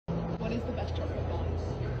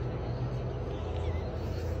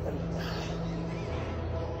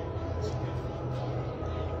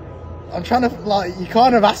I'm trying to, like, you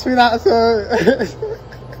kind of asked me that, so...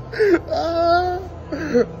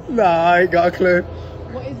 Nah, I ain't got a clue.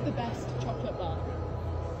 What is the best chocolate bar?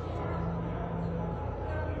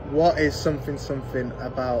 What is something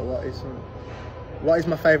about? What is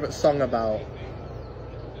my favourite song about?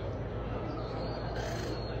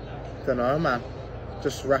 Don't know, man.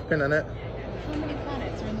 Just rapping, innit? How many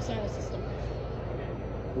planets are in the solar system?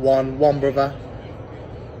 One brother.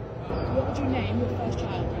 What would you name your first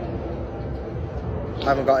child? I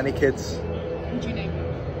haven't got any kids. What would you name him?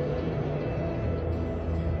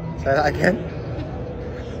 Say that again.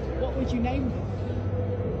 What would you name him?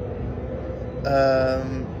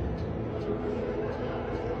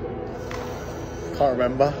 Can't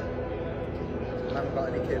remember. I haven't got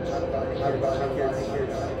any kids.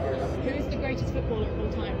 Who is the greatest footballer of all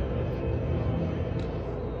time?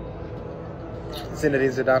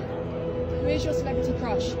 Zinedine Zidane. Who is your celebrity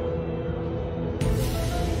crush?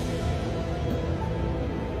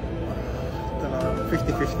 Don't know.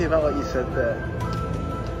 50-50 about what you said there.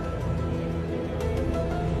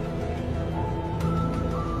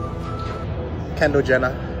 Kendall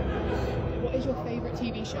Jenner. What is your favourite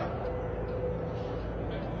TV show?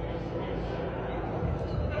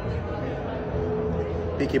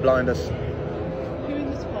 Peaky Blinders. Who in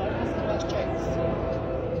the squad has the worst jokes?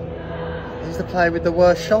 He's the player with the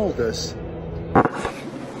worst shoulders.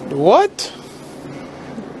 What?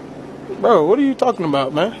 Bro, what are you talking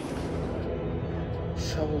about, man?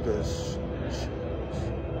 Shoulders.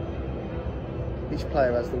 Each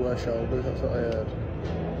player has the worst shoulders, that's what I heard.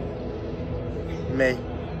 Me.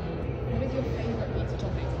 What is your favourite pizza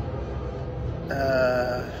topping?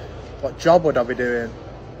 What job would I be doing?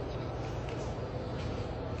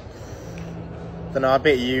 Don't know, I'd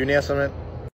be at uni or something.